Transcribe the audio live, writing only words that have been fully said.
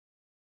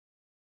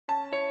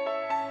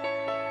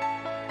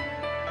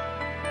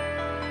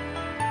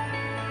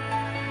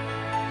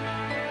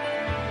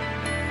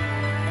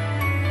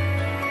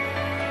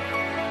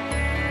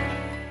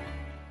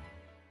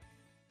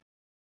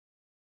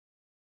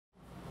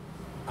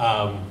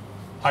Hi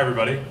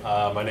everybody,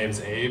 my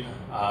name's Abe,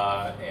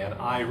 and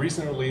I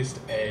recently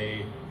released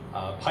a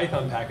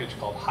Python package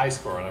called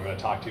HiScore, and I'm going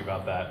to talk to you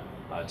about that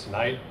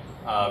tonight.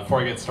 Before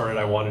I get started,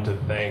 I wanted to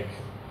thank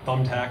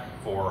Thumbtack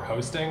for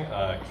hosting.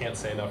 Can't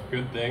say enough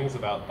good things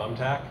about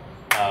Thumbtack.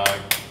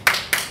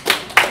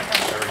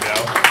 There we go.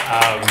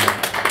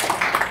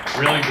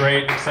 Really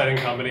great, exciting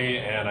company,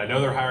 and I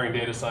know they're hiring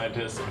data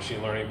scientists and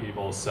machine learning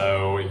people,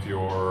 so if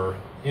you're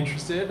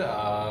interested,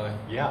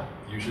 yeah,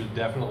 you should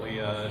definitely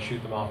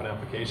shoot them off an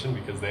application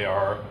because they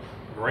are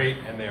great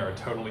and they are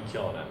totally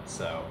killing it.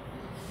 So,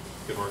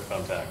 good work,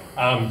 Thumbtack.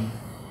 I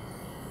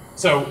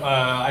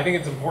think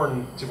it's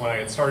important to, when I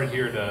get started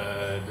here,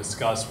 to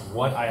discuss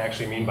what I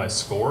actually mean by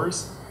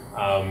scores.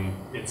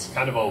 It's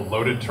kind of a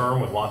loaded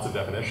term with lots of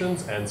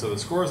definitions, and so the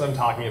scores I'm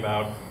talking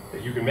about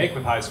that you can make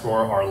with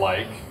HiScore are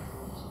like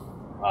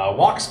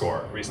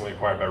WalkScore, recently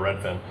acquired by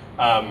Redfin,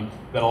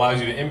 that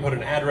allows you to input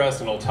an address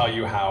and it'll tell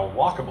you how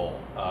walkable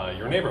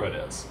your neighborhood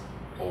is.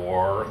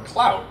 Or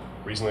Clout,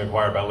 recently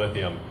acquired by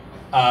Lithium.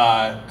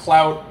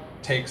 Clout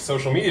takes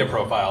social media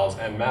profiles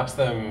and maps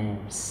them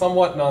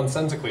somewhat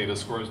nonsensically to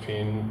scores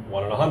between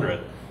 1 and 100.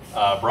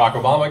 Barack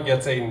Obama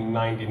gets a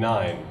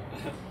 99,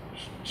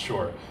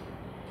 sure.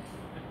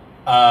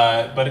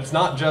 But it's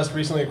not just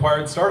recently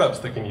acquired startups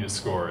that can use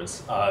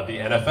scores. The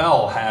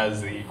NFL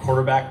has the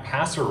quarterback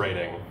passer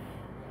rating.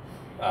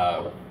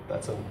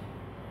 That's a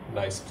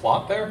nice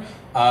plot there.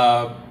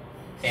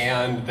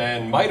 And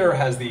then MITRE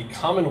has the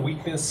common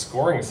weakness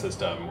scoring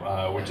system,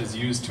 which is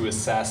used to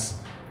assess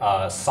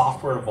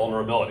software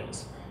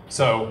vulnerabilities.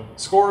 So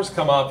scores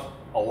come up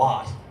a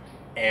lot,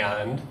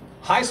 and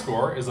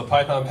HiScore is a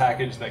Python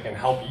package that can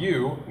help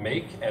you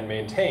make and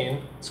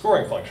maintain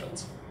scoring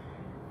functions.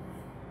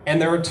 And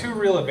there are two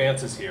real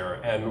advances here,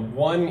 and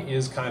one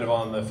is kind of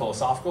on the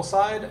philosophical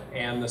side,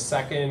 and the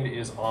second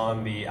is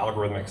on the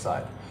algorithmic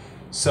side.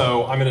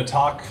 So I'm going to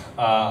talk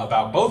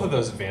about both of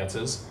those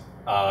advances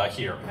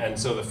here. And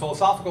so the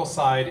philosophical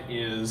side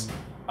is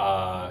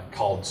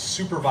called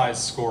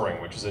supervised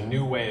scoring, which is a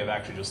new way of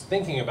actually just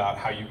thinking about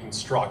how you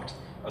construct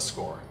a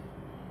score.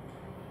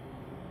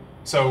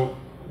 So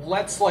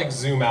let's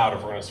zoom out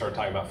if we're going to start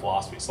talking about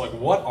philosophy. So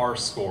what are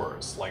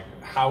scores?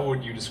 How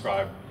would you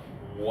describe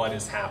what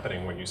is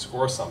happening when you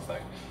score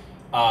something?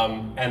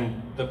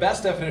 And the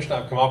best definition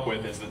I've come up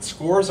with is that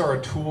scores are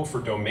a tool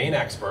for domain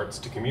experts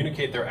to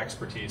communicate their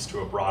expertise to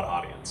a broad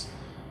audience.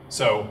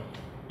 So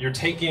you're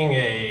taking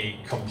a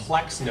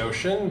complex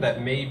notion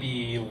that may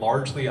be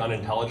largely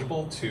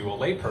unintelligible to a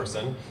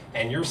layperson,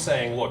 and you're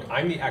saying, look,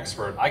 I'm the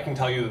expert. I can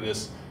tell you that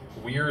this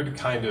weird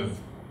kind of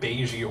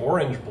beigey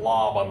orange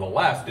blob on the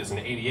left is an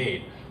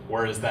 88,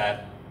 whereas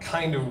that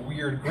kind of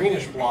weird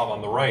greenish blob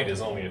on the right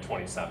is only a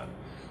 27.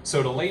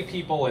 So to lay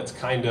people, it's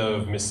kind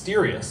of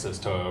mysterious as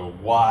to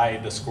why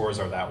the scores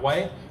are that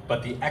way,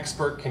 but the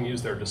expert can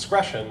use their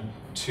discretion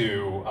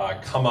to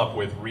come up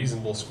with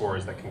reasonable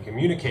scores that can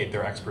communicate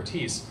their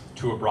expertise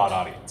to a broad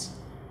audience.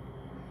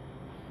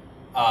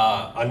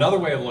 Another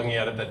way of looking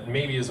at it that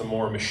maybe is a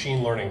more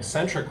machine learning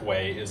centric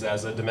way is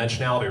as a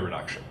dimensionality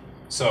reduction.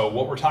 So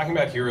what we're talking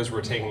about here is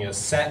we're taking a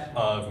set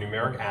of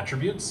numeric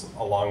attributes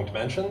along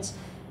dimensions,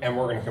 and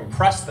we're going to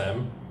compress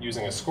them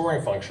using a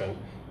scoring function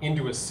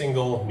into a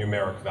single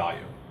numeric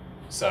value.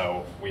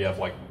 So we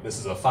have this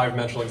is a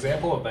 5-dimensional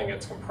example, it then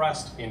gets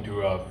compressed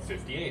into a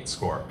 58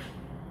 score.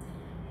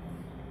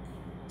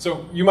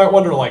 So you might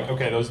wonder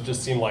okay, those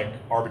just seem like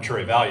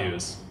arbitrary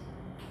values.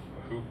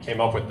 Who came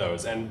up with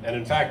those? And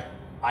in fact,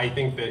 I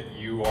think that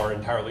you are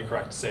entirely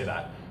correct to say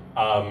that.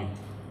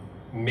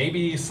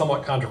 Maybe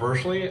somewhat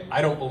controversially,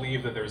 I don't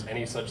believe that there's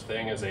any such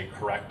thing as a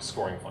correct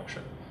scoring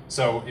function.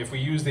 So if we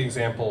use the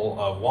example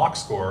of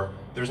WalkScore,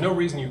 there's no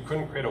reason you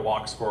couldn't create a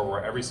WalkScore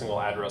where every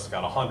single address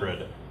got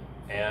 100,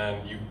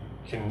 and you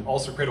can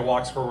also create a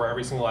WalkScore where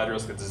every single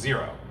address gets a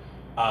 0.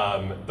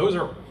 Those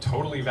are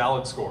totally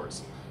valid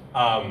scores,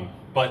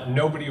 but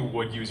nobody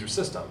would use your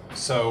system.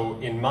 So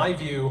in my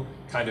view,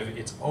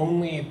 it's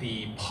only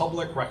the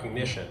public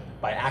recognition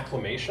by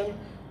acclamation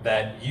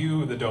that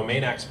you, the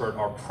domain expert,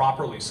 are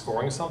properly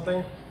scoring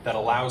something that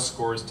allows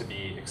scores to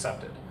be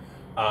accepted.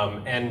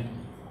 And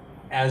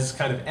as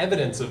kind of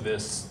evidence of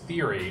this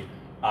theory,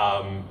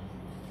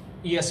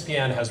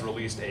 ESPN has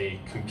released a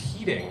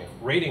competing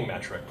rating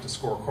metric to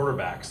score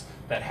quarterbacks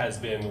that has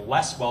been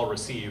less well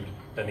received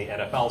than the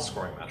NFL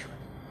scoring metric.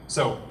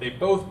 So they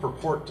both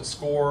purport to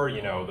score,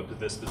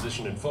 this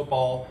position in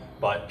football,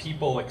 but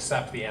people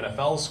accept the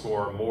NFL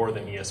score more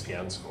than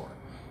ESPN score.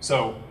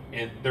 So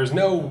there's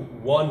no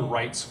one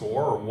right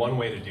score or one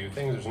way to do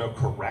things. There's no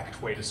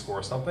correct way to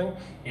score something.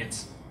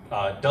 It's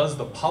does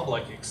the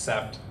public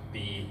accept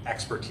the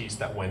expertise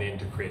that went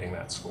into creating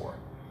that score?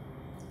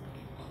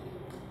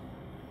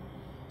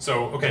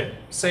 So, okay,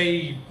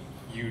 say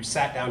you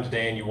sat down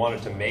today and you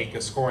wanted to make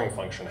a scoring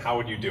function. How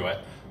would you do it?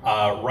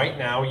 Right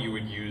now, you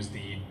would use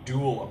the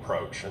dual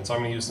approach. And so I'm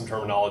going to use some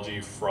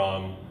terminology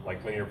from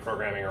linear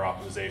programming or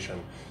optimization.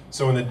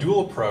 So in the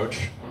dual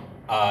approach,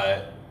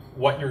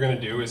 what you're going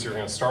to do is you're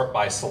going to start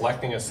by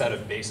selecting a set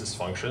of basis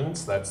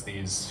functions. That's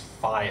these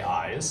phi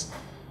i's.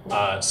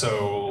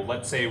 So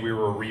let's say we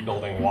were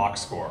rebuilding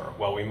HiScore.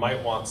 Well, we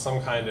might want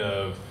some kind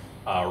of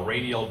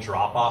radial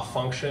drop-off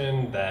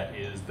function that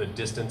is the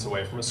distance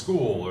away from a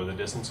school or the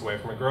distance away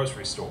from a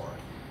grocery store.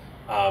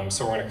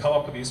 So we're going to come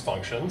up with these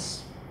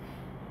functions.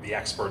 The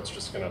expert's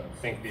just going to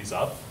think these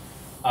up.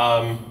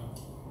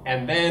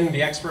 And then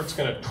the expert's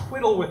going to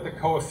twiddle with the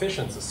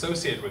coefficients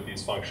associated with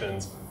these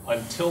functions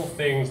until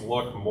things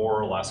look more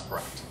or less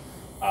correct.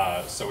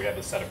 So we have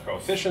the set of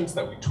coefficients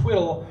that we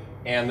twiddle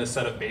and the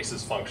set of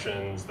basis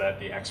functions that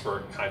the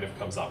expert kind of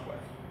comes up with.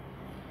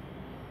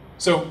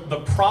 So the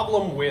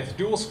problem with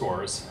dual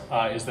scores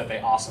is that they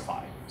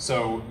ossify.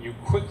 So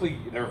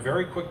they're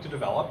very quick to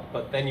develop,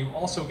 but then you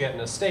also get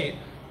in a state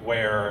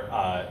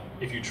where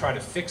if you try to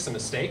fix a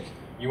mistake,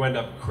 you end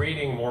up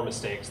creating more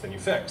mistakes than you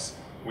fix,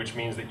 which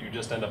means that you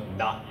just end up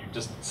you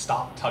just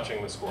stop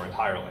touching the score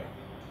entirely.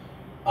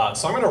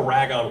 So I'm going to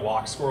rag on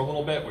HiScore a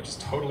little bit, which is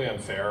totally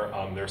unfair.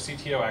 Their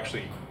CTO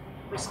actually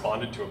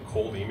responded to a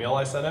cold email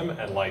I sent him,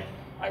 and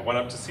I went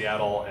up to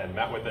Seattle and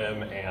met with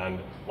him and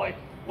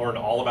learned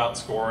all about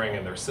scoring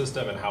and their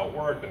system and how it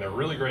worked, and they're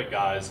really great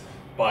guys,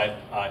 but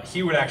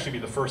he would actually be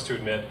the first to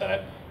admit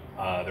that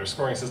their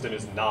scoring system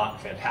is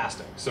not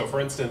fantastic. So for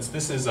instance,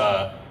 this is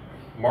a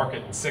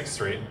market in 6th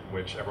Street,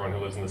 which everyone who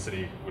lives in the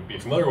city would be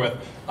familiar with,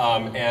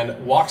 and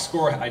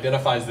HiScore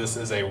identifies this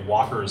as a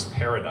walker's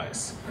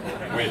paradise,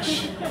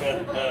 which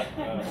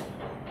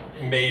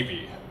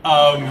maybe.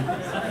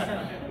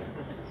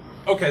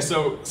 Okay,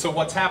 so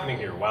what's happening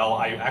here? Well,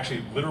 I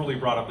actually literally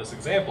brought up this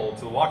example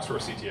to the HiScore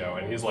CTO,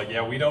 and he's like,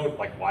 yeah, we don't,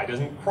 why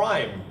doesn't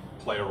crime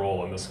play a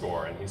role in the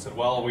score? And he said,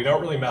 well, we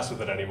don't really mess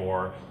with it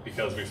anymore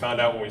because we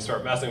found out when we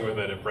start messing with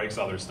it, it breaks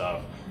other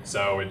stuff.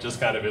 So it just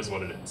kind of is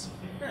what it is.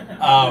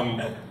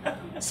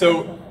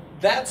 So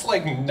that's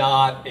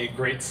not a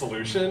great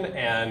solution.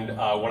 And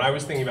when I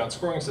was thinking about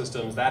scoring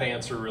systems, that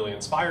answer really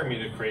inspired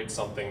me to create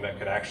something that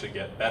could actually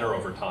get better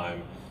over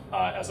time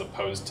as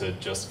opposed to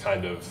just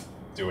kind of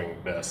doing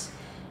this.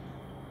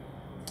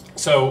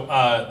 So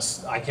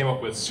I came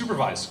up with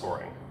supervised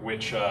scoring,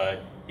 which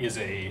is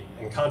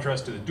in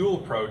contrast to the dual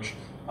approach,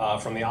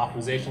 from the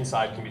optimization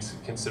side can be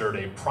considered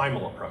a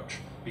primal approach,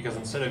 because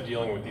instead of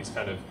dealing with these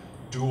kind of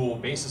dual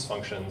basis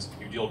functions,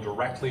 you deal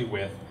directly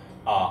with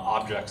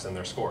objects and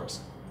their scores.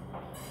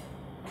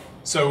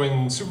 So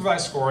in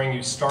supervised scoring,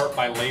 you start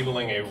by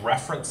labeling a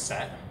reference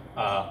set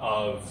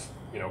of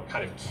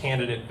kind of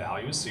candidate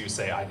values. So you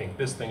say, I think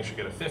this thing should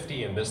get a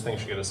 50 and this thing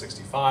should get a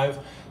 65,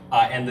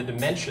 and the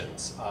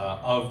dimensions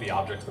of the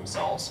objects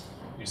themselves.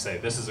 You say,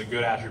 this is a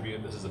good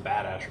attribute, this is a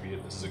bad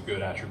attribute, this is a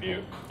good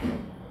attribute.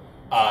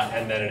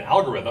 And then an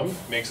algorithm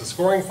makes a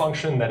scoring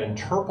function that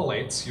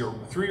interpolates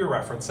through your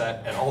reference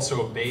set and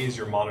also obeys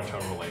your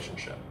monotone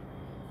relationship.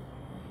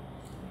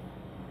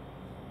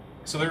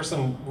 So there are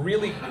some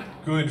really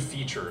good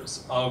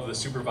features of the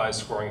supervised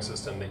scoring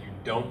system that you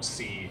don't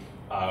see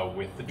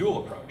with the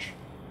dual approach.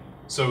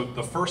 So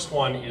the first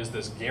one is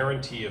this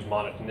guarantee of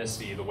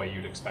monotonicity the way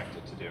you'd expect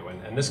it to do.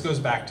 And this goes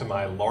back to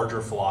my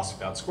larger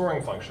philosophy about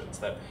scoring functions,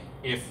 that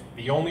if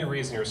the only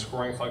reason your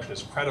scoring function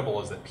is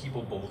credible is that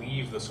people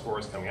believe the score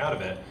is coming out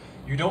of it,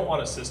 you don't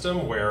want a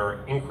system where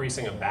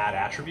increasing a bad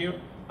attribute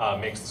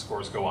makes the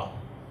scores go up,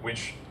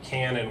 which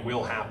can and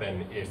will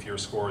happen if your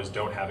scores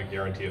don't have a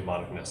guarantee of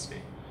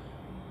monotonicity.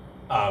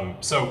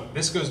 So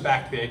this goes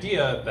back to the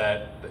idea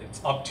that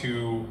it's up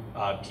to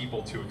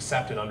people to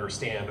accept and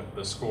understand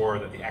the score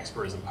that the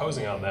expert is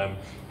imposing on them.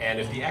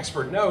 And if the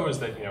expert knows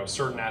that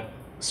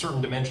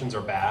certain dimensions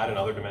are bad and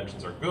other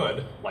dimensions are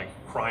good, like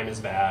crime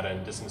is bad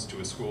and distance to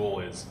a school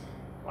is,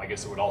 I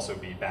guess it would also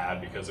be bad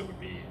because it would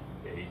be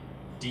a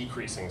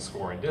decreasing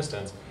score in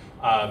distance.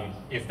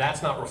 If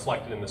that's not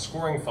reflected in the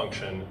scoring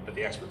function that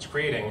the expert's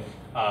creating,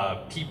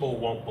 people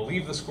won't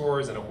believe the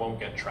scores and it won't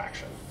get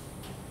traction.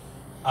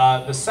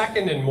 The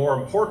second and more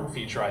important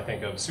feature, I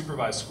think, of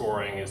supervised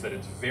scoring is that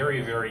it's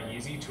very, very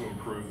easy to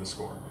improve the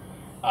score.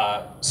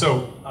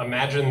 So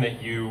imagine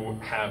that you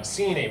have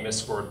seen a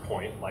misscored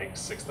point, like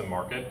 6th in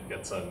market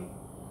gets a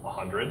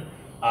 100.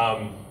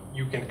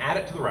 You can add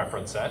it to the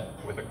reference set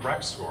with a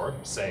correct score,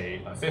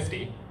 say a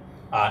 50,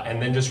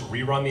 and then just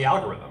rerun the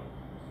algorithm.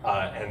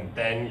 And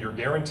then you're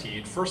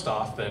guaranteed, first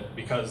off, that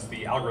because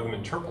the algorithm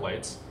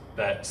interpolates,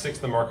 that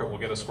 6th in market will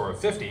get a score of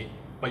 50,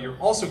 but you're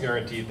also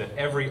guaranteed that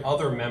every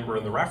other member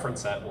in the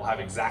reference set will have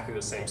exactly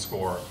the same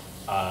score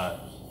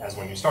as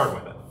when you started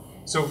with it.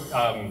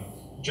 So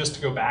just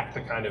to go back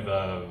to kind of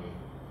a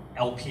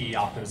LP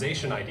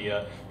optimization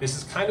idea, this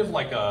is kind of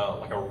like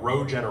a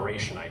row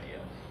generation idea.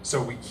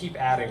 So we keep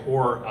adding,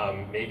 or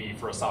maybe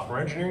for a software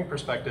engineering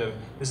perspective,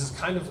 this is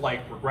kind of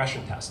like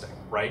regression testing,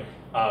 right?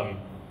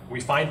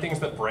 We find things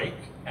that break,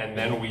 and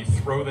then we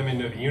throw them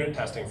into the unit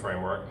testing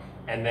framework,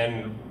 and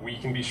then we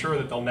can be sure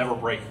that they'll never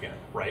break again,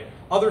 right?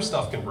 Other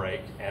stuff can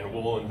break, and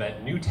we'll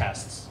invent new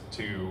tests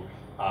to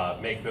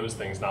make those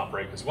things not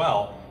break as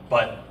well.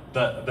 But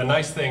the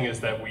nice thing is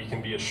that we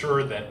can be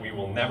assured that we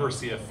will never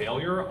see a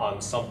failure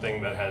on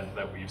something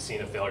that we've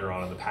seen a failure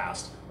on in the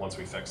past once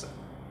we fix it.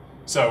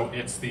 So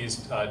it's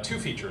these two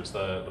features,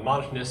 the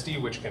monotonicity,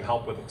 which can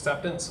help with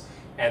acceptance,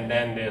 and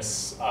then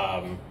this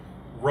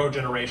row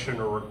generation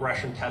or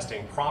regression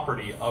testing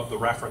property of the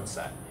reference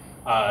set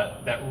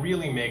that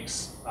really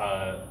makes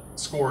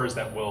scores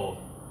that will,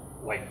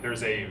 like,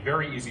 there's a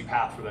very easy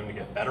path for them to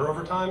get better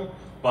over time,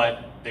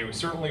 but they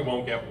certainly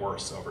won't get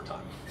worse over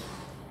time.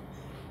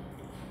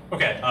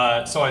 Okay,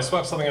 so I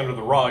swept something under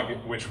the rug,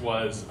 which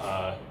was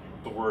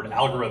the word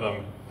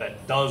algorithm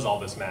that does all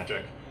this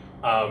magic.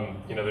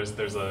 You know,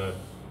 there's a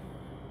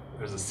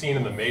scene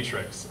in The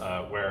Matrix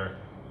where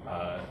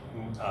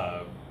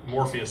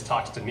Morpheus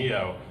talks to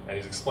Neo, and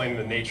he's explaining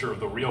the nature of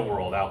the real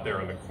world out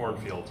there in the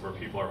cornfields where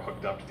people are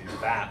hooked up to these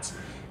bats.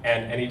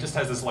 And he just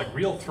has this like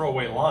real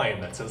throwaway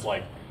line that says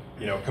like,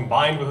 you know,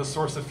 combined with a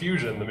source of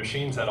fusion, the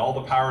machines had all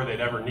the power they'd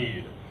ever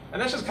need.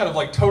 And that's just kind of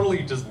like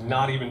totally just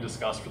not even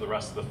discussed for the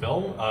rest of the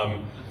film.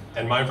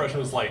 And my impression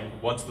was like,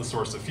 what's the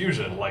source of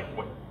fusion? Like,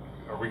 what,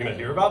 are we gonna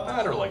hear about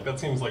that? Or like, that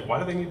seems like, why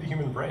do they need the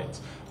human brains?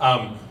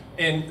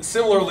 And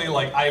similarly,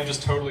 like, I've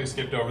just totally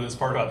skipped over this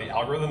part about the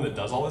algorithm that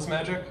does all this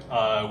magic,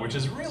 which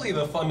is really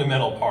the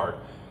fundamental part.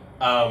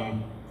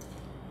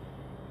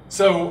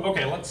 So,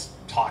 okay, let's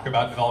talk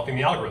about developing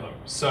the algorithm.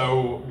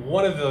 So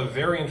one of the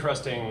very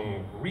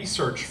interesting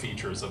research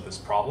features of this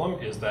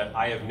problem is that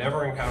I have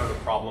never encountered a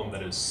problem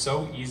that is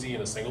so easy in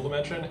a single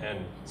dimension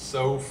and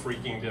so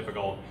freaking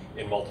difficult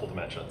in multiple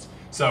dimensions.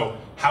 So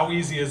how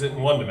easy is it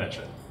in one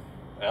dimension?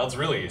 Well, it's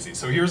really easy.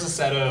 So here's a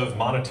set of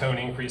monotone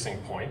increasing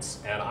points,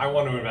 and I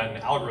want to invent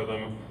an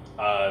algorithm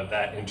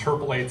that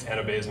interpolates and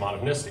obeys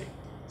monotonicity.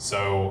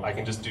 So I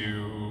can just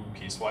do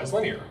piecewise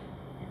linear.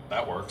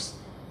 That works.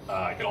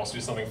 I could also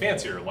do something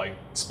fancier, like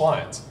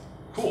splines.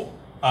 Cool.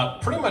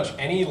 Pretty much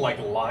any like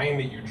line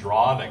that you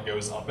draw that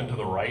goes up and to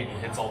the right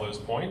and hits all those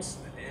points,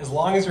 as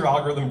long as your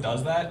algorithm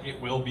does that, it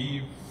will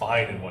be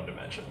fine in one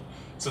dimension.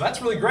 So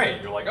that's really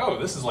great. You're like, oh,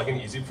 this is like an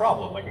easy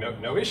problem, like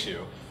no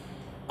issue.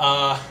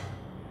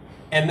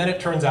 And then it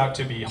turns out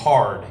to be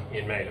hard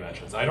in many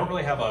dimensions. I don't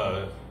really have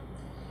a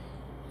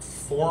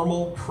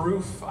formal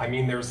proof. I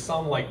mean, there's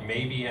some like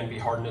maybe NP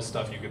hardness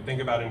stuff you could think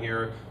about in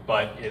here,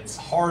 but it's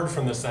hard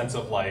from the sense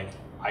of like,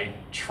 I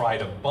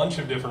tried a bunch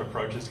of different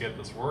approaches to get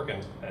this work,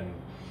 and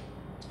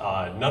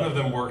none of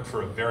them worked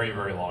for a very,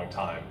 very long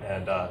time.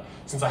 And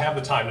since I have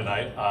the time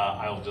tonight,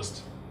 I'll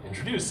just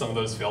introduce some of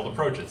those failed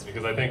approaches,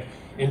 because I think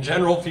in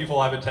general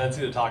people have a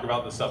tendency to talk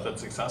about the stuff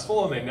that's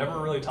successful, and they never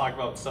really talk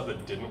about the stuff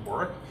that didn't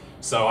work.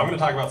 So I'm going to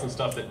talk about some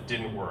stuff that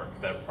didn't work,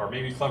 that are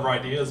maybe clever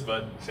ideas,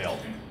 but failed.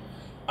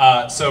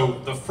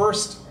 So the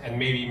first and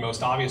maybe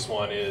most obvious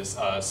one is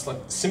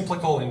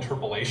cyclical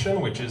interpolation,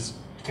 which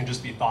can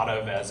just be thought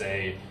of as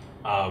a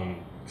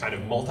kind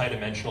of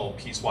multi-dimensional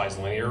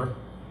piecewise linear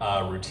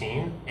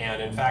routine. And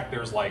in fact,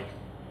 there's like,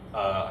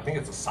 I think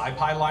it's a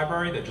SciPy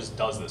library that just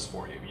does this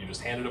for you. You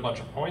just hand it a bunch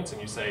of points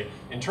and you say,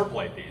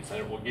 interpolate these, and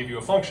it will give you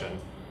a function.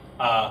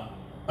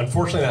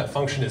 Unfortunately, that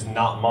function is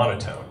not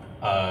monotone.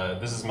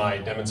 This is my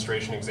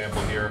demonstration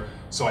example here.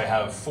 So I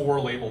have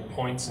 4 labeled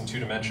points in 2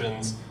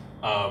 dimensions,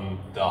 the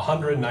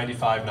 100,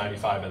 95,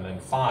 95, and then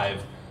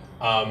 5.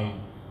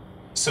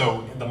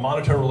 So the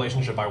monotone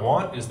relationship I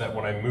want is that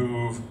when I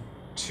move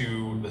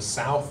to the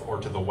south or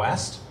to the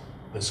west,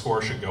 the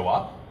score should go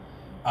up.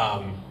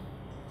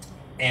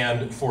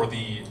 And for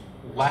the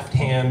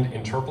left-hand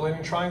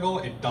interpolating triangle,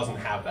 it doesn't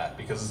have that,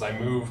 because as I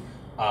move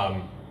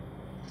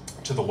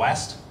to the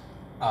west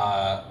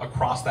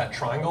across that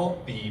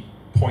triangle, the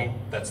point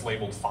that's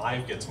labeled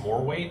 5 gets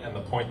more weight, and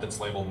the point that's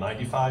labeled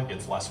 95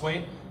 gets less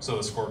weight, so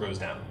the score goes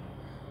down.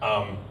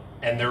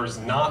 And there's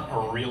not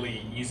a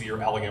really easy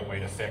or elegant way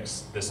to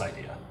fix this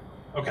idea.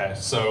 Okay,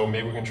 so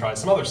maybe we can try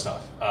some other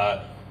stuff.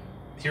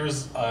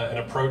 Here's an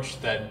approach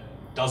that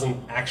doesn't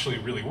actually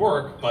really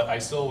work, but I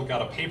still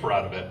got a paper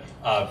out of it.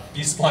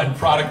 B-spline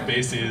product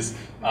bases,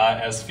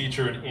 as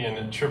featured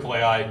in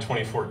AAAI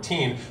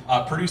 2014,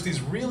 produce these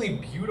really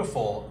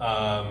beautiful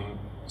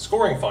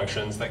scoring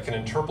functions that can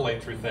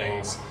interpolate through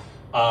things.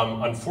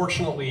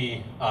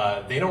 Unfortunately,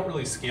 they don't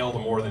really scale to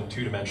more than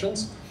 2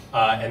 dimensions,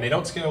 and they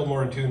don't scale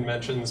more than 2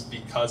 dimensions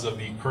because of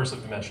the cursive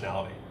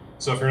dimensionality.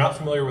 So if you're not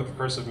familiar with the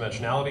cursive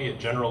dimensionality, it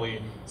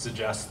generally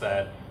suggests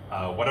that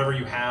whatever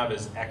you have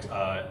is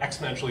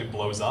exponentially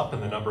blows up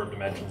in the number of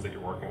dimensions that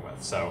you're working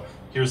with. So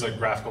here's a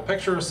graphical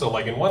picture. So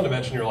like in 1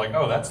 dimension, you're like,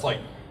 oh, that's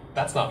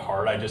not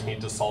hard. I just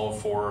need to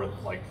solve for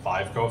like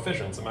 5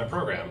 coefficients in my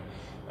program.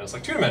 And it's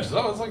like 2 dimensions.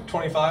 Oh, it's like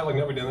 25. Like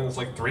nobody did it. It's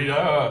like 3.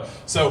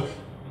 So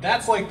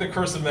that's like the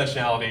cursive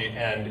dimensionality,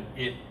 and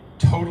it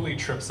totally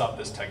trips up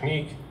this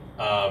technique.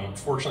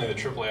 Fortunately, the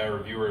AAAI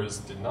reviewers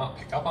did not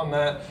pick up on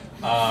that.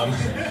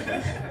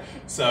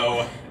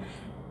 So,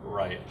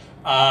 right.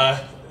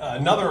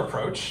 Another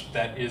approach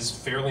that is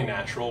fairly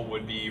natural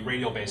would be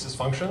radial basis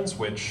functions,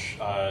 which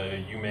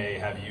you may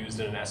have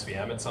used in an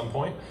SVM at some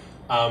point.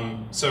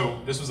 So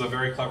this was a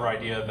very clever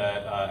idea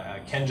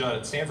that Ken Judd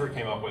at Stanford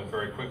came up with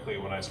very quickly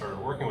when I started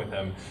working with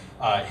him.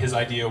 His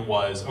idea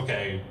was,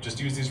 okay, just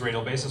use these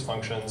radial basis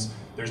functions.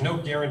 There's no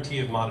guarantee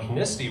of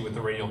monotonicity with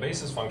the radial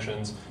basis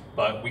functions,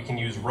 but we can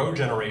use row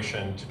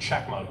generation to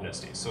check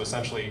monotonicity. So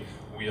essentially,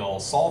 we'll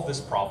solve this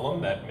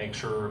problem that makes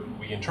sure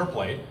we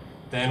interpolate,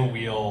 then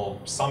we'll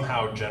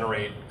somehow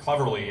generate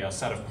cleverly a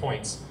set of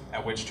points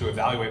at which to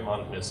evaluate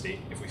monotonicity.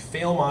 If we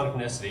fail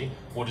monotonicity,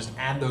 we'll just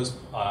add those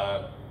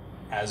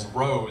as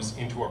rows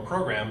into our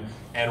program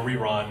and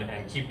rerun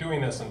and keep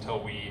doing this until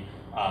we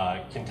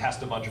can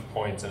test a bunch of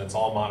points and it's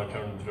all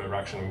monotone in the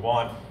direction we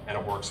want and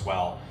it works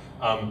well.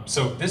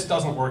 So this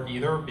doesn't work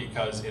either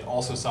because it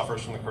also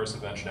suffers from the curse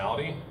of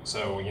dimensionality.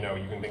 So you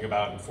can think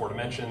about in 4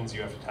 dimensions,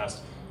 you have to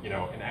test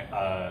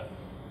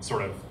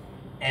sort of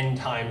n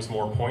times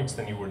more points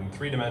than you would in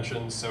 3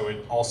 dimensions. So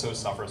it also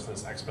suffers from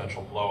this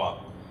exponential blow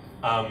up.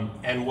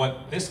 And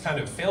what this kind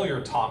of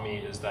failure taught me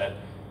is that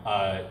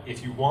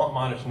if you want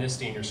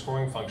monotonicity in your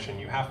scoring function,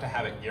 you have to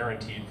have it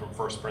guaranteed from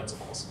first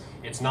principles.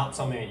 It's not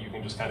something that you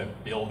can just kind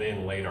of build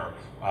in later,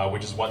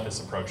 which is what this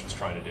approach is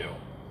trying to do.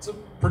 It's a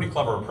pretty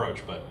clever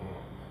approach, but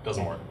it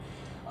doesn't work.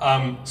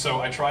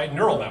 So I tried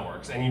neural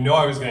networks, and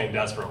I was getting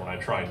desperate when I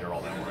tried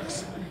neural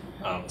networks.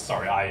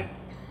 Sorry,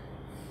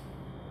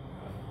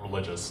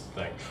 religious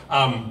thing.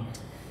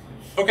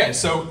 Okay,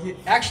 so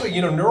actually,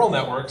 neural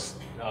networks,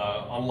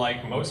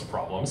 unlike most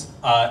problems,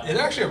 it's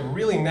actually a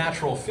really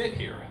natural fit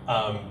here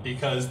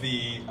because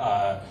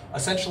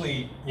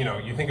essentially,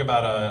 you think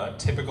about a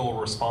typical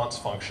response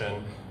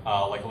function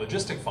like a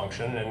logistic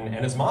function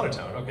and it's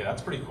monotone. Okay,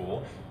 that's pretty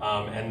cool.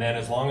 And then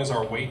as long as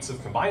our weights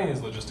of combining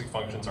these logistic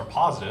functions are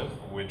positive,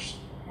 which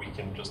we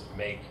can just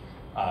make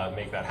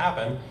that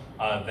happen,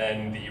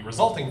 then the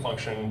resulting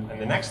function in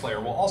the next layer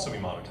will also be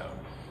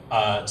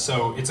monotone.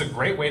 So it's a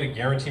great way to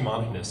guarantee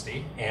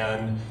monotonicity,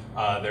 and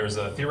there's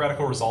a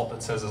theoretical result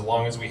that says as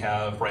long as we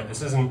have,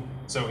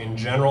 so in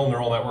general,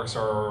 neural networks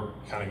are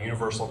kind of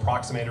universal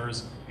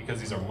approximators. Because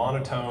these are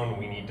monotone,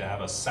 we need to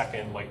have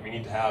we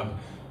need to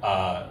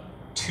have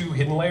 2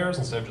 hidden layers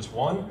instead of just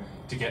 1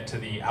 to get to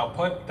the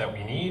output that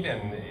we need,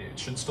 and it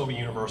should still be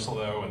universal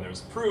though, and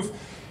there's proof.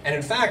 And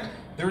in fact,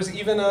 there's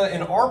even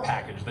an R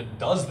package that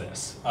does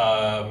this,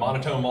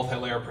 monotone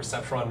multi-layer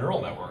perceptron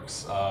neural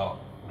networks.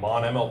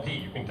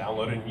 MonMLP, you can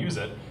download it and use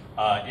it.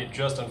 It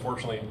just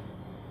unfortunately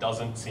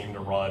doesn't seem to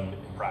run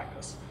in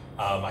practice.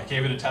 I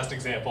gave it a test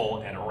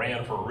example and it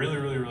ran for a really,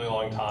 really, really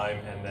long time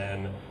and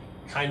then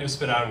kind of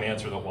spit out an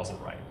answer that wasn't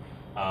right.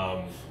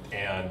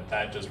 And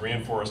that just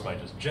reinforced my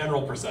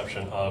general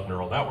perception of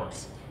neural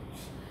networks.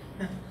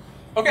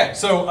 Okay,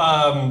 so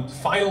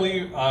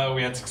finally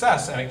we had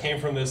success, and it came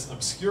from this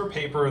obscure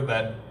paper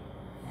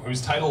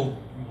whose title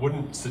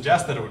wouldn't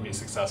suggest that it would be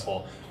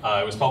successful.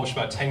 It was published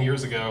about 10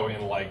 years ago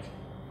in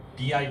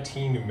BIT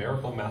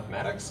numerical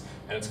mathematics,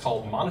 and it's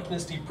called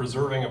Monotonicity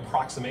Preserving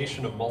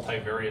Approximation of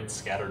Multivariate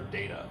Scattered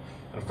Data.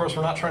 And of course,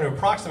 we're not trying to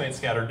approximate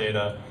scattered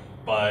data,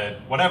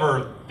 but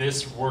whatever,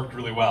 this worked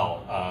really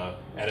well.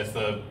 And it's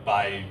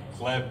by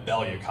Gleb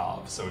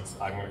Belyakov, so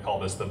I'm going to call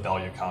this the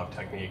Belyakov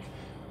technique.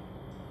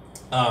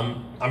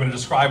 I'm going to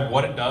describe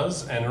what it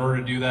does, and in order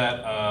to do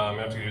that, I'm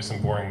going to have to do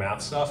some boring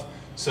math stuff.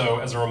 So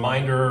as a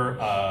reminder,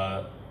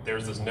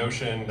 there's this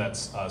notion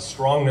that's a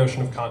strong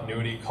notion of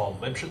continuity called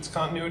Lipschitz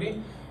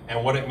continuity.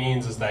 And what it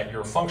means is that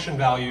your function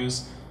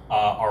values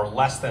are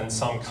less than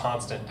some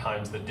constant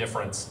times the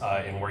difference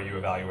in where you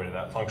evaluated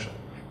that function.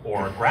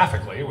 Or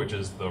graphically, which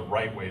is the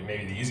right way,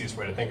 maybe the easiest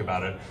way to think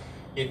about it,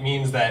 it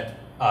means that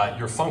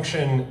your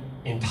function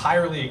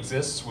entirely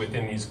exists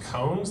within these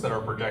cones that are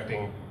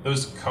projecting.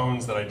 Those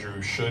cones that I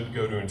drew should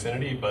go to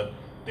infinity, but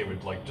they would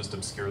just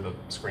obscure the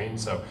screen.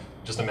 So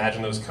just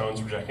imagine those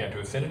cones projecting out to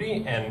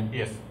infinity, and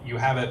if you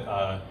have it,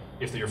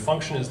 if your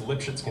function is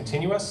Lipschitz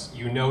continuous,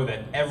 you know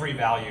that every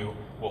value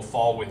will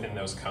fall within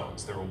those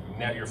cones.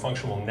 Your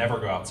function will never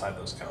go outside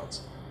those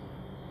cones.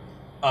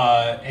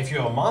 If you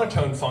have a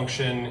monotone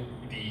function,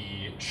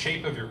 the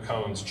shape of your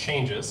cones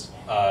changes.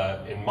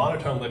 In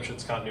monotone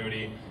Lipschitz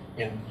continuity,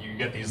 you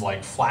get these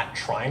flat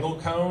triangle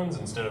cones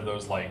instead of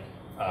those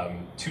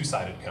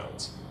 2-sided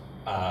cones.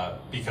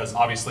 Because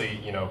obviously,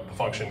 the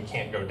function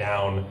can't go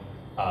down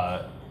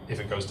if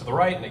it goes to the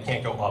right, and it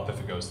can't go up if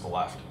it goes to the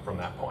left from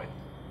that point.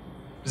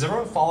 Does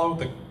everyone follow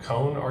the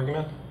cone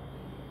argument?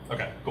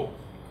 Okay, cool.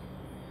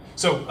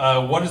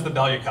 So what is the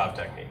Belyakov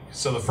technique?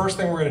 So the first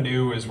thing we're going to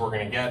do is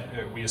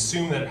we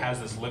assume that it has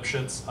this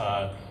Lipschitz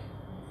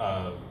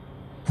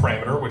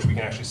parameter, which we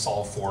can actually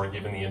solve for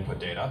given the input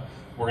data.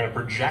 We're going to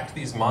project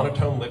these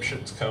monotone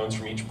Lipschitz cones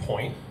from each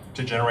point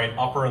to generate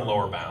upper and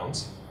lower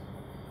bounds.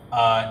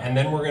 And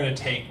then we're going to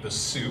take the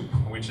soup,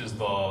 which is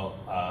the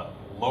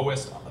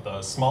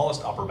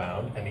smallest upper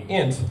bound, and the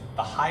nth,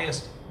 the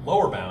highest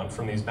lower bound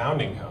from these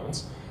bounding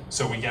cones.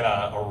 So we get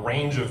a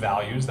range of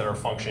values that our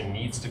function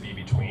needs to be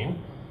between.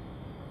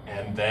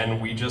 And then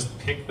we just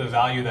pick the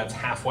value that's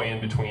halfway in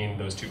between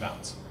those 2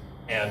 bounds.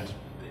 And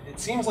it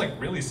seems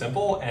really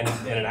simple, and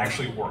it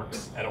actually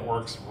works. And it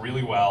works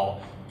really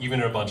well,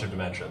 even in a bunch of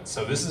dimensions.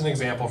 So this is an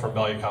example from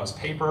Belyakov's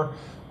paper.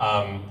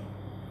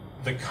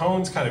 The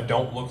cones kind of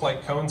don't look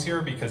like cones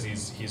here because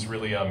he's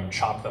really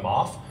chopped them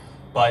off.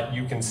 But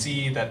you can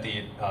see that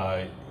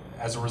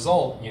as a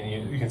result,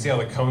 you can see how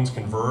the cones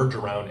converge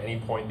around any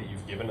point that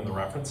you've given in the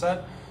reference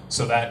set.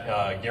 So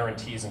that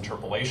guarantees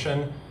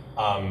interpolation.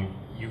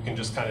 You can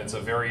just it's a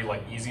very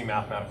easy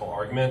mathematical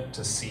argument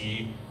to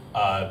see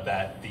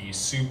that the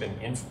sup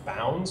and inf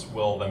bounds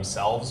will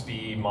themselves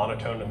be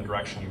monotone in the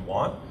direction you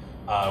want,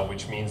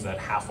 which means that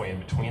halfway in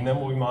between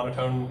them will be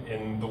monotone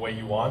in the way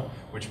you want,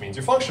 which means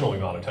your function will be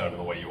monotone in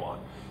the way you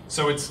want.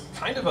 So it's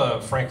kind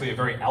of frankly, a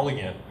very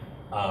elegant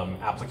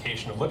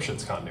application of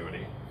Lipschitz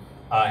continuity.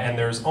 And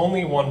there's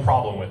only one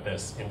problem with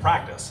this in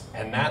practice,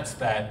 and that's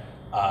that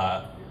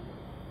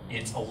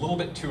it's a little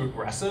bit too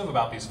aggressive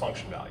about these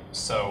function values.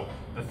 So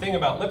the thing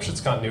about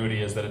Lipschitz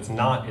continuity is that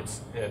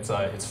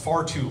it's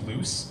far too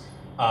loose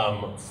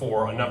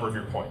for a number of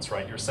your points,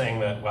 right? You're saying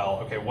that,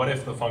 well, okay, what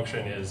if the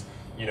function is,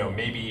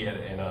 maybe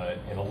in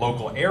a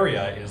local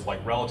area is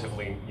like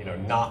relatively,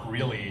 not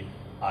really,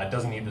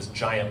 doesn't need this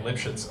giant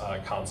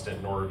Lipschitz constant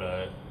in order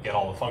to get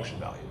all the function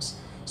values.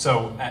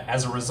 So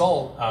as a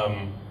result,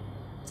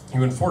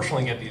 you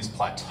unfortunately get these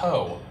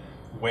plateau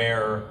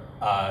where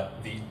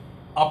the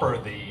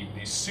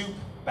sup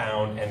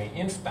bound and the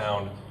inf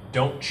bound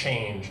don't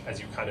change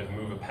as you kind of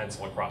move a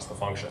pencil across the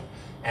function.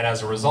 And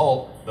as a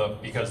result,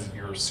 because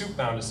your sup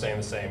bound is staying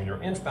the same and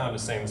your inf bound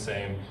is staying the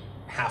same,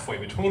 halfway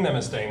between them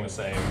is staying the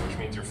same, which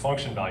means your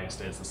function value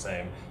stays the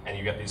same, and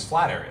you get these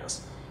flat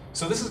areas.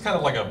 So this is kind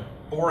of like a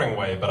boring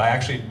way, but I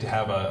actually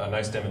have a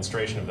nice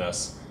demonstration of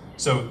this.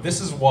 So this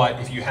is what,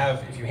 if you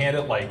hand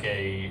it like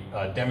a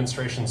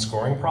demonstration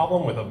scoring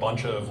problem with a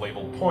bunch of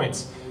labeled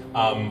points,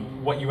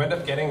 what you end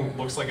up getting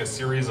looks like a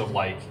series of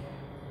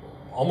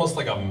almost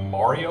like a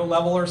Mario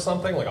level or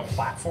something, like a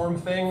platform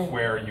thing,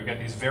 where you get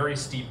these very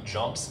steep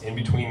jumps in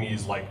between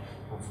these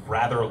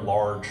rather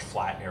large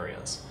flat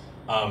areas.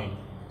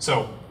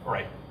 So, all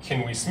right,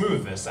 can we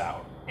smooth this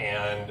out?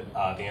 And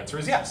the answer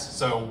is yes.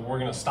 So we're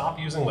going to stop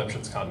using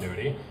Lipschitz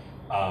continuity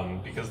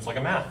because it's like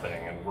a math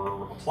thing, and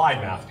we're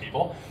applied math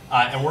people.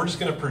 And we're just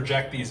going to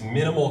project these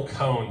minimal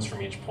cones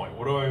from each point.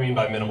 What do I mean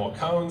by minimal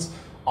cones?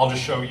 I'll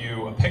just show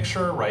you a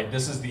picture, right?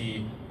 This is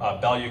the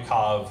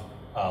Belyukov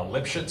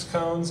Lipschitz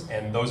cones,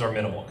 and those are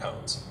minimal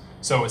cones.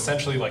 So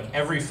essentially,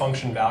 every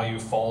function value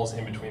falls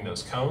in between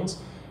those cones.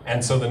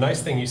 And so the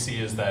nice thing you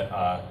see is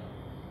that,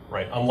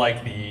 right,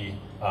 unlike the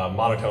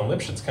monotone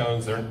Lipschitz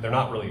cones, they're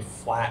not really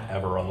flat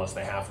ever unless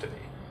they have to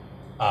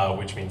be,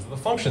 which means that the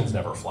function's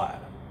never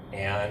flat.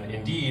 And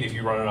indeed, if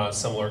you run it on a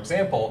similar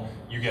example,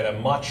 you get a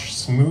much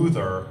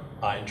smoother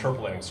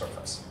interpolating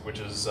surface, which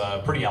is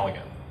pretty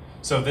elegant.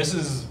 So this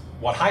is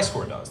what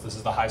HiScore does. This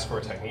is the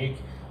HiScore technique.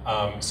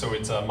 So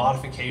it's a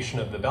modification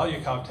of the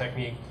Belyukov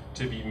technique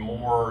to be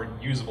more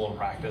usable in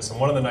practice. And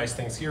one of the nice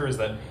things here is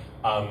that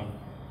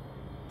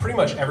pretty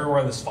much everywhere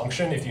in this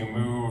function, if you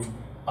move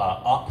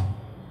up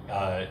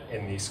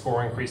in the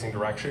score increasing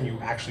direction, you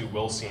actually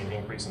will see an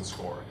increase in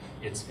score.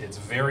 It's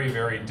very,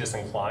 very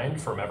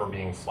disinclined from ever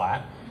being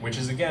flat, which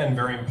is, again,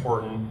 very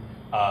important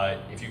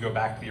if you go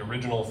back to the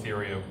original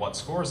theory of what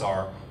scores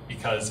are,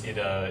 because it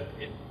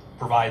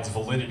provides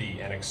validity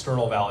and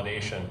external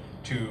validation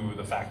to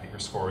the fact that your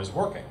score is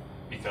working.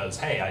 Because,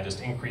 hey, I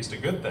just increased a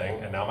good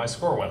thing, and now my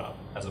score went up,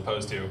 as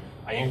opposed to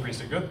I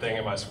increased a good thing,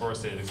 and my score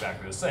stayed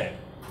exactly the same.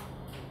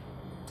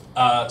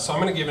 So I'm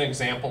going to give an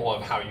example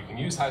of how you can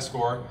use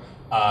HiScore,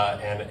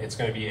 and it's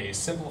going to be a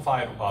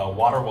simplified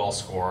water well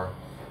score.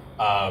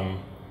 Where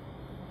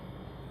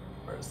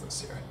is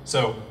this here?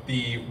 So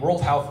the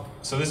World Health,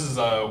 so this is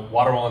a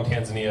water well in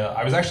Tanzania.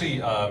 I was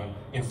actually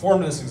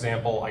informed of this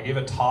example. I gave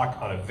a talk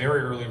on a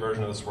very early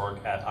version of this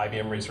work at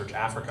IBM Research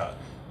Africa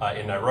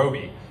in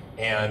Nairobi,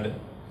 and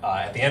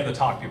at the end of the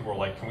talk, people were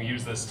like, can we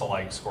use this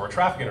to score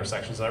traffic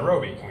intersections in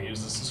Nairobi? Can we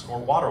use this to score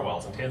water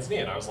wells in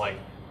Tanzania? And I was like,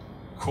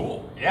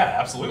 cool, yeah,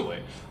 absolutely.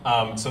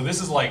 So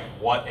this is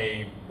what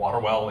a water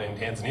well in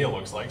Tanzania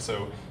looks like.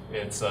 So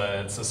it's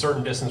a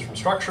certain distance from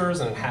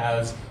structures, and it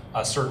has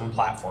a certain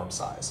platform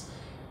size.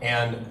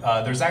 And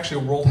there's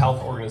actually a World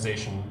Health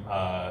Organization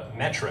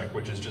metric,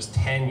 which is just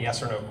 10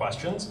 yes or no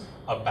questions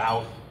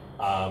about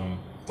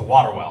the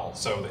water well.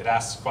 So it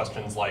asks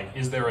questions like,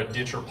 is there a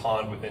ditch or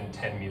pond within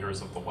 10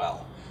 meters of the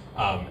well?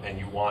 And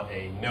you want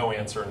a no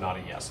answer, not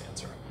a yes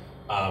answer.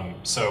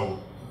 So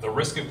the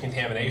risk of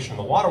contamination in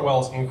the water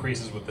wells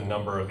increases with the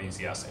number of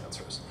these yes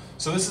answers.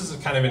 So this is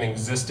kind of an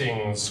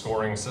existing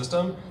scoring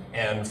system,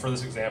 and for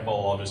this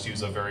example, I'll just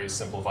use a very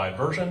simplified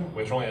version,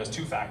 which only has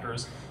 2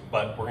 factors,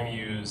 but we're going to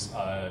use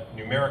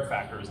numeric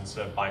factors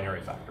instead of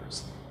binary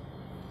factors.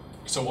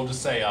 So we'll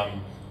just say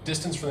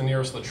distance from the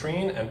nearest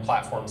latrine and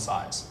platform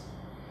size.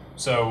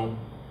 So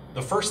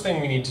the first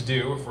thing we need to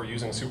do if we're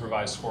using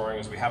supervised scoring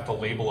is we have to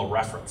label a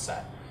reference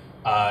set.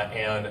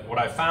 And what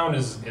I found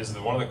is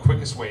that one of the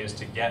quickest ways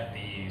to get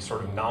the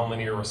sort of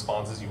nonlinear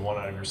responses you want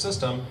out of your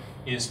system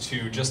is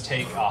to just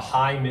take a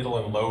high, middle,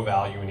 and low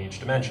value in each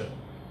dimension.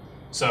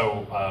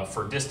 So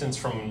for distance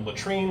from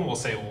latrine, we'll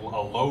say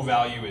a low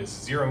value is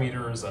 0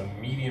 meters, a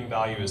medium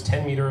value is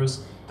 10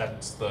 meters.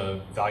 That's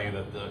the value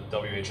that the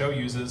WHO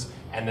uses.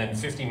 And then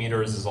 50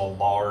 meters is a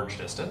large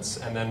distance.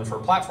 And then for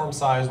platform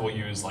size, we'll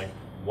use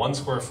 1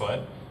 square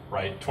foot,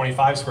 right?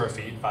 25 square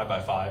feet, 5 by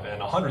 5,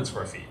 and 100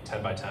 square feet,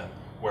 10 by 10.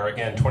 Where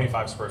again,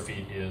 25 square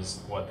feet is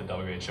what the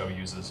WHO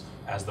uses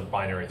as the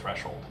binary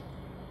threshold.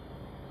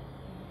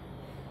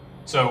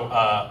 So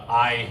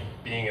I,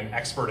 being an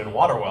expert in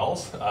water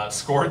wells,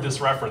 scored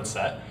this reference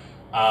set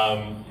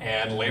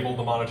and labeled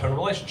the monotone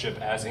relationship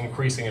as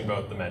increasing in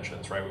both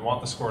dimensions, right? We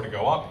want the score to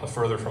go up the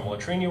further from a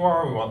latrine you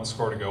are. We want the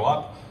score to go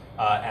up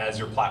as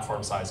your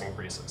platform size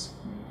increases.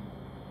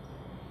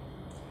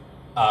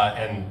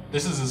 And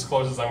this is as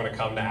close as I'm going to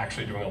come to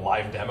actually doing a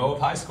live demo of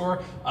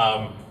HiScore.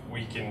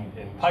 We can,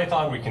 in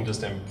Python, we can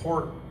just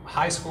import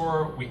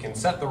HiScore. We can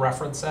set the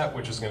reference set,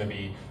 which is going to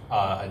be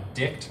a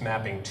dict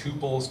mapping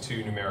tuples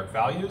to numeric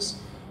values.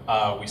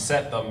 We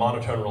set the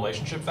monotone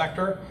relationship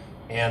vector,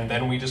 and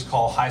then we just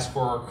call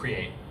HiScore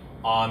create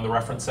on the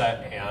reference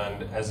set.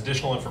 And as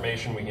additional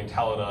information, we can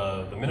tell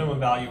it the minimum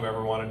value we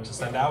ever wanted to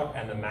send out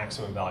and the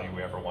maximum value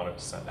we ever wanted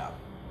to send out.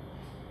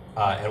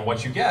 And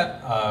what you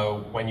get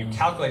when you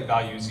calculate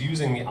values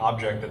using the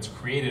object that's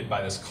created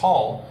by this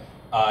call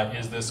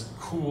is this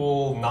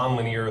cool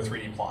nonlinear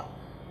 3D plot.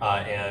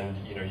 And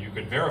you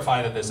could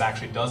verify that this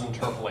actually does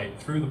interpolate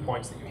through the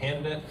points that you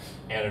handed it,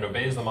 and it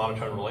obeys the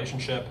monotone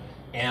relationship.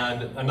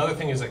 And another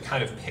thing is it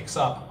kind of picks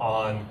up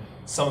on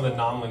some of the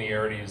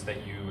nonlinearities that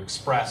you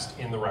expressed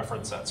in the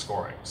reference set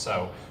scoring.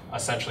 So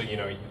essentially,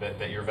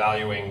 that you're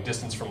valuing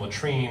distance from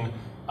latrine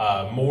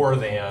more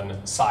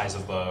than size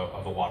of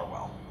the water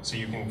well. So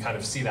you can kind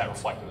of see that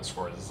reflected in the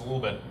scores. It's a little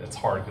bit, it's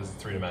hard because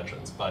it's 3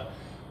 dimensions, but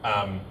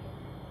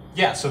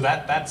yeah, so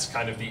that's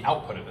kind of the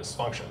output of this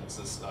function. It's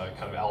this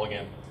kind of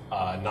elegant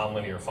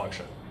nonlinear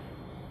function.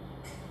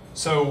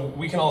 So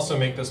we can also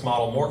make this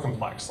model more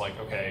complex. Like,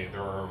 okay,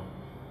 there are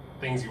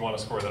things you want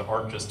to score that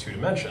aren't just 2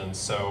 dimensions,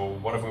 so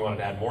what if we wanted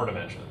to add more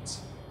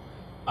dimensions?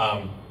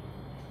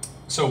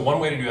 So one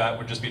way to do that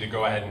would just be to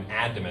go ahead and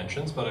add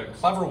dimensions, but a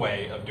clever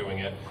way of doing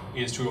it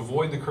is to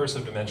avoid the curse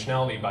of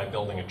dimensionality by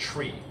building a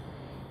tree.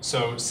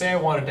 So say I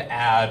wanted to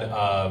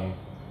add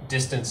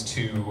distance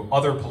to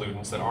other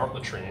pollutants that aren't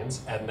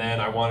latrines, and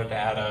then I wanted to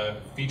add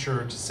a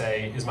feature to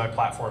say, is my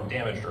platform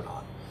damaged or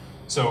not?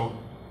 So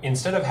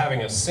instead of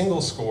having a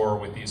single score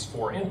with these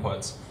 4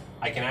 inputs,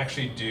 I can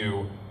actually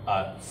do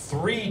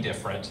 3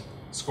 different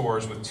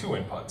scores with 2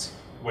 inputs,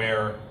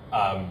 where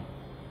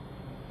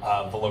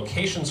the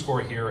location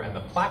score here and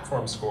the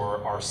platform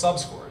score are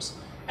subscores.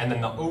 And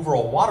then the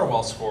overall water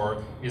well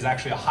score is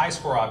actually a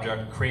HiScore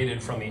object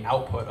created from the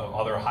output of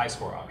other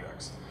HiScore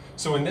objects.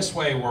 So in this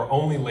way, we're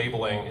only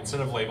labeling, instead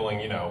of labeling,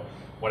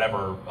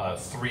 whatever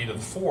 3 to the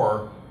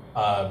 4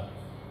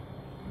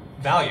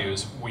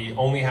 values, we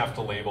only have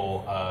to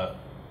label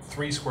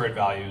 3 squared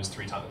values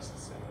 3 times.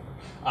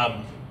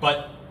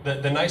 But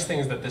the nice thing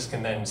is that this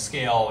can then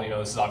scale.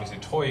 This is obviously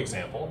a toy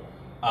example,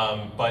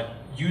 but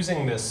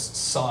using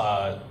this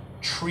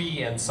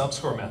tree and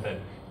subscore method,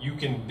 you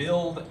can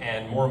build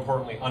and, more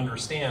importantly,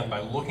 understand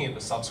by looking at the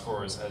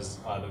subscores as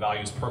the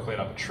values percolate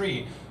up a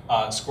tree,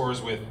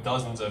 scores with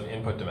dozens of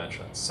input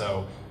dimensions.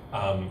 So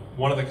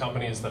one of the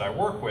companies that I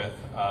work with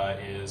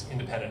is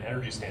Independent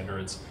Energy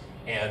Standards,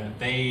 and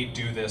they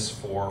do this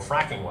for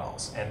fracking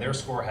wells. And their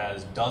score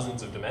has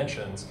dozens of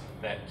dimensions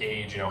that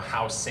gauge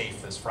how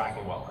safe this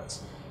fracking well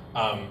is.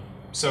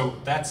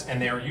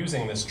 And they're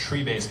using this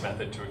tree-based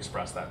method to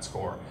express that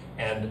score.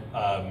 And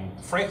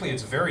frankly,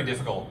 it's very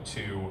difficult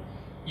to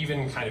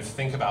even kind of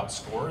think about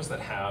scores that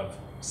have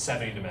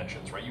 70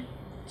 dimensions, right? You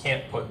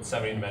can't put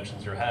 70 dimensions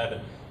in your head.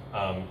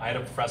 I had a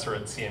professor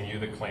at CMU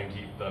that claimed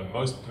the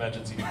most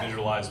dimensions he could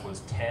visualize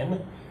was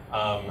 10.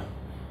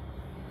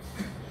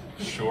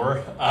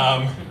 Sure.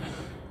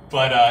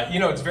 But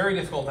it's very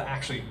difficult to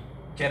actually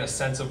get a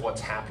sense of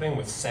what's happening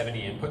with 70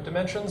 input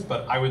dimensions,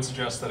 but I would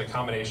suggest that a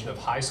combination of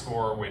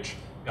HiScore, which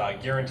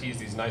guarantees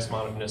these nice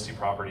monotonicity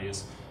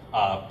properties,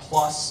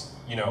 plus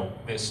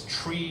this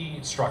tree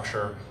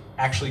structure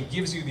actually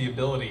gives you the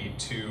ability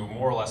to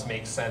more or less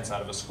make sense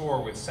out of a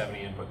score with 70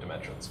 input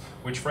dimensions,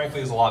 which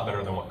frankly is a lot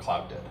better than what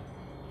Cloud did.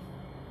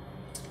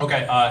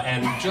 Okay,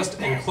 and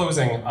just in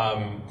closing,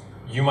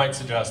 you might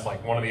suggest,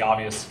 like, one of the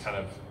obvious kind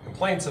of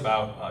complaints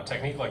about a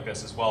technique like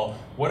this is, well,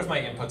 what if my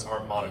inputs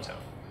aren't monotone?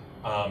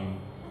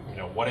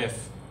 What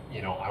if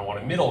I want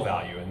a middle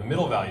value, and the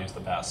middle value is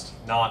the best,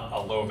 not a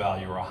low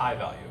value or a high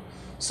value?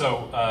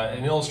 So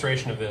an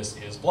illustration of this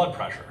is blood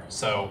pressure.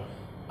 So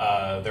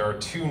there are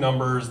 2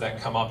 numbers that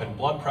come up in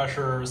blood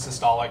pressure,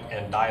 systolic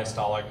and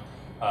diastolic.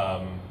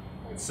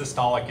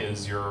 Systolic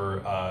is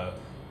your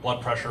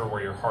blood pressure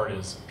where your heart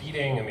is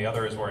beating, and the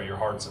other is where your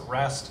heart's at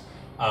rest.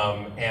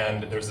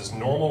 And there's this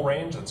normal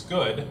range that's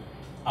good.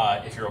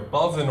 If you're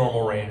above the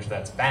normal range,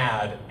 that's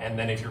bad. And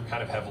then if you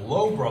kind of have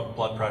low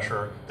blood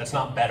pressure, that's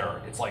not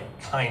better. It's like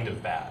kind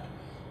of bad.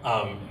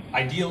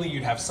 Ideally,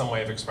 you'd have some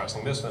way of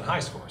expressing this with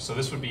HiScore. So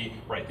this would be,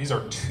 right, these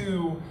are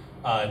 2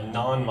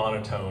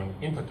 non-monotone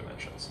input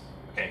dimensions.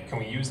 Okay, can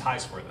we use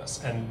HiScore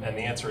this? And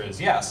the answer is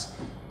yes.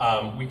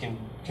 We can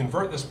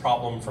convert this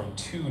problem from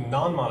 2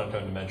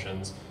 non-monotone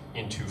dimensions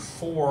into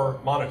 4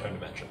 monotone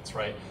dimensions,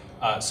 right?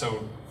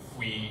 So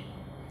we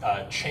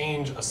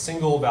change a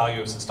single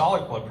value of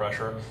systolic blood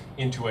pressure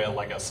into a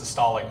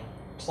systolic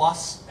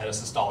plus and a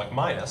systolic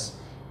minus,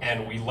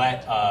 and we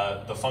let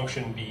the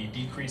function be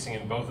decreasing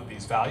in both of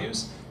these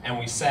values, and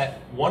we set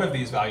one of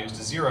these values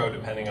to 0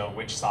 depending on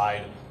which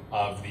side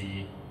of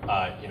the,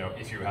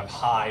 if you have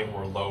high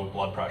or low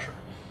blood pressure.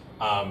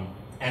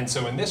 And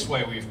so in this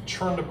way, we've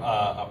turned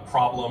a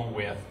problem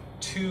with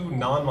 2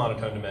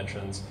 non-monotone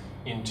dimensions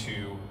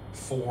into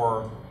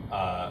 4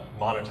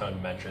 monotone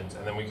dimensions,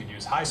 and then we could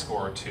use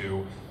HiScore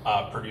to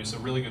produce a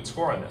really good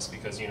score on this,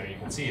 because you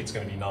can see it's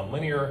going to be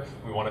nonlinear.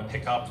 We want to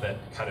pick up that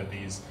kind of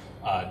these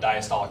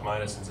diastolic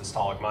minus and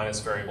systolic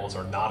minus variables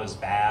are not as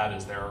bad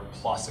as their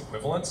plus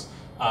equivalents,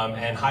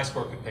 and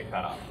HiScore could pick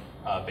that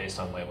up based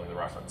on labeling the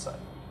reference set.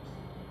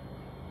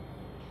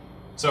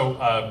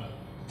 So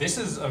this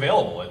is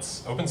available.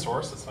 It's open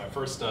source. It's my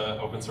first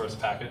open source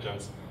package.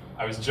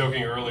 I was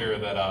joking earlier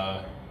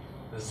that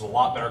this is a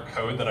lot better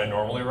code than I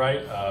normally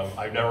write.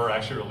 I've never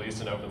actually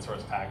released an open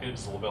source package.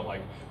 It's a little bit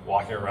like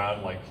walking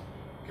around like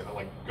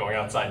going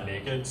outside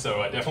naked.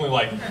 So I definitely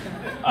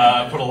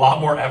put a lot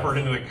more effort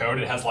into the code.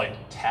 It has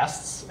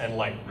tests and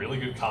really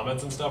good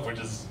comments and stuff, which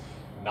is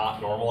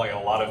not normal. I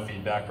got a lot of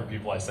feedback from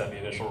people I sent the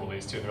initial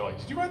release to. They're like,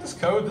 "Did you write this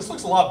code? This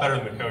looks a lot better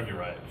than the code you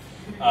write."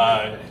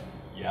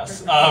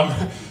 Yes.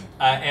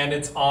 And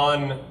it's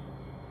on,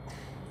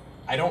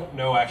 I don't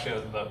know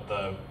actually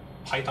the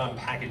Python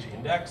package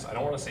index. I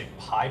don't want to say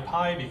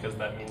PyPy because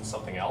that means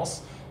something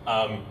else.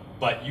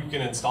 But you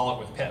can install it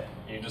with pip.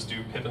 You just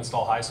do pip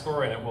install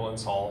HiScore and it will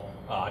install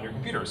on your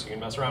computer, so you can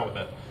mess around with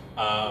it.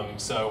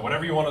 So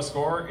whatever you want to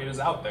score, it is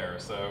out there,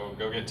 so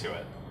go get to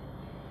it.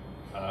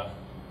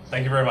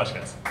 Thank you very much,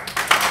 guys.